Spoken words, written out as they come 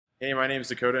Hey, my name is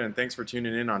Dakota, and thanks for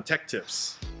tuning in on Tech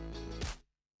Tips.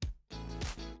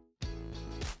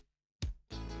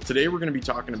 Today we're going to be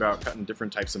talking about cutting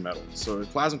different types of metal. So a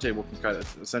plasma table can cut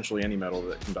essentially any metal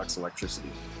that conducts electricity.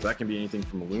 So that can be anything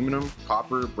from aluminum,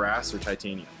 copper, brass, or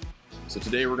titanium. So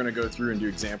today we're going to go through and do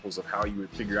examples of how you would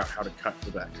figure out how to cut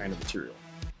for that kind of material.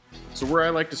 So where I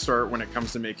like to start when it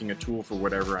comes to making a tool for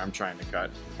whatever I'm trying to cut,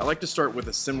 I like to start with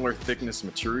a similar thickness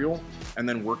material and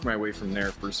then work my way from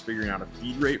there, first figuring out a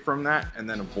feed rate from that and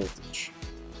then a voltage.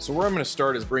 So where I'm going to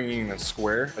start is bringing in a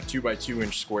square, a 2x2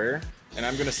 inch square, and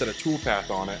I'm going to set a tool path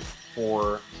on it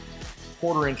for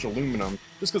 1/4 inch aluminum,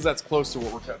 just because that's close to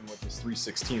what we're cutting with this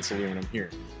 3/16 aluminum here.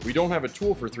 We don't have a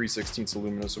tool for 3/16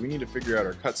 aluminum, so we need to figure out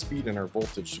our cut speed and our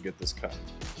voltage to get this cut.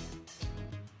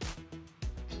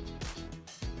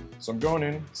 So I'm going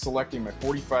in, selecting my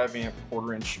 45 amp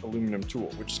 1/4 inch aluminum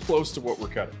tool, which is close to what we're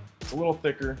cutting. It's a little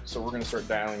thicker, so we're going to start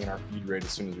dialing in our feed rate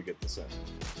as soon as we get this in.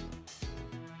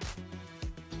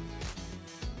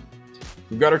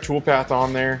 We've got our tool path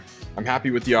on there. I'm happy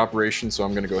with the operation, so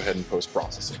I'm going to go ahead and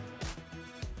post-process it.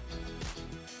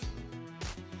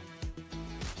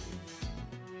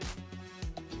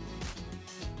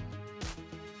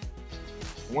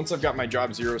 Once I've got my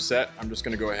job 0 set, I'm just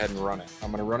going to go ahead and run it.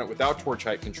 I'm going to run it without torch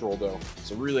height control though,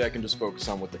 so really I can just focus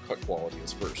on what the cut quality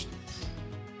is first.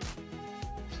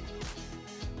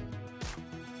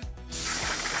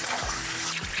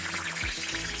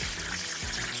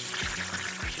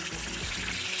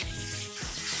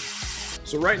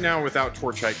 So right now without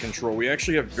torch height control, we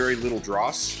actually have very little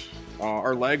dross.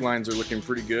 Our lag lines are looking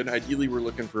pretty good. Ideally we're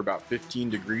looking for about 15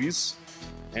 degrees.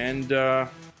 And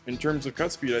in terms of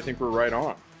cut speed, I think we're right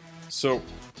on. So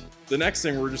the next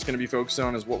thing we're just going to be focused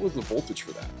on is what was the voltage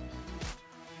for that.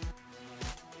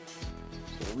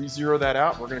 So we'll re-zero that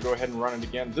out. We're going to go ahead and run it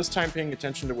again, this time paying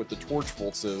attention to what the torch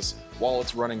volts is while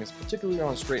it's running, particularly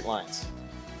on straight lines.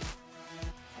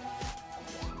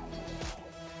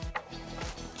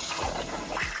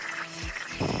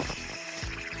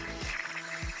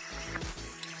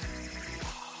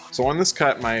 So on this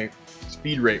cut, my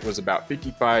feed rate was about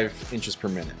 55 inches per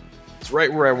minute. It's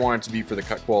right where I want it to be for the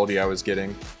cut quality I was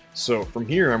getting. So from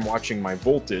here, I'm watching my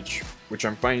voltage, which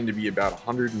I'm finding to be about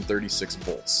 136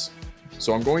 volts.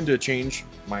 So I'm going to change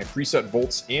my preset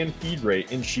volts and feed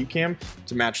rate in SheetCam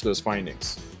to match those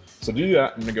findings. So to do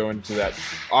that, I'm going to go into that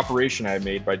operation I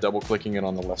made by double clicking it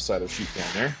on the left side of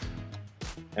SheetCam there.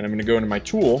 And I'm going to go into my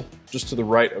tool, just to the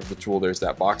right of the tool, there's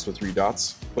that box with 3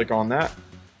 dots. Click on that.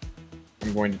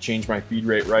 I'm going to change my feed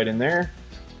rate right in there,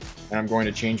 and I'm going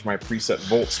to change my preset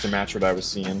volts to match what I was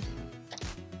seeing.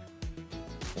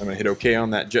 I'm going to hit OK on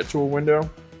that jet tool window,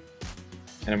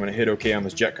 and I'm going to hit OK on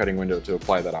this jet cutting window to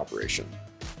apply that operation.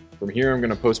 From here, I'm going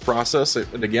to post-process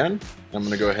it again. I'm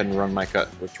going to go ahead and run my cut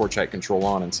with torch height control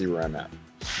on and see where I'm at.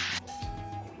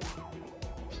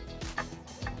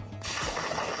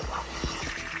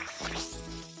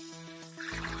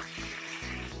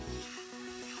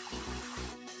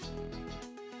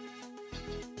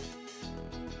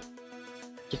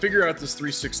 To figure out this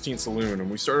 3/16 aluminum,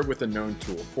 we started with a known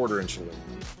tool, 1/4 inch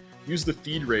aluminum. Use the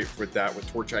feed rate with that with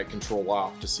torch height control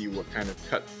off to see what kind of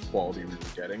cut quality we were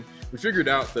getting. We figured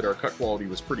out that our cut quality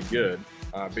was pretty good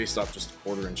based off just a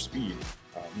 1/4 inch speed.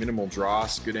 Minimal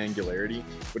dross, good angularity,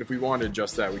 but if we wanted to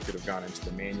adjust that, we could have gone into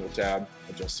the manual tab,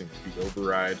 adjusting the feed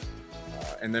override,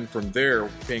 and then from there,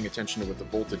 paying attention to what the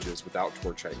voltage is without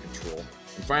torch height control.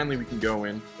 And finally, we can go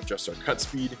in, adjust our cut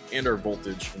speed and our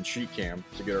voltage in SheetCam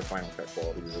to get our final cut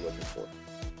quality we were looking for.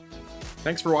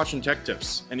 Thanks for watching Tech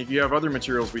Tips, and if you have other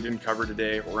materials we didn't cover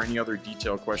today or any other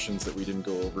detailed questions that we didn't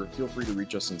go over, feel free to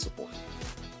reach us in support.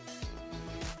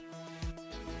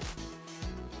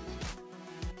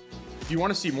 If you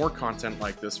want to see more content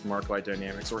like this from Arclight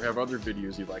Dynamics or have other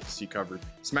videos you'd like to see covered,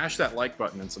 smash that like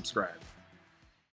button and subscribe.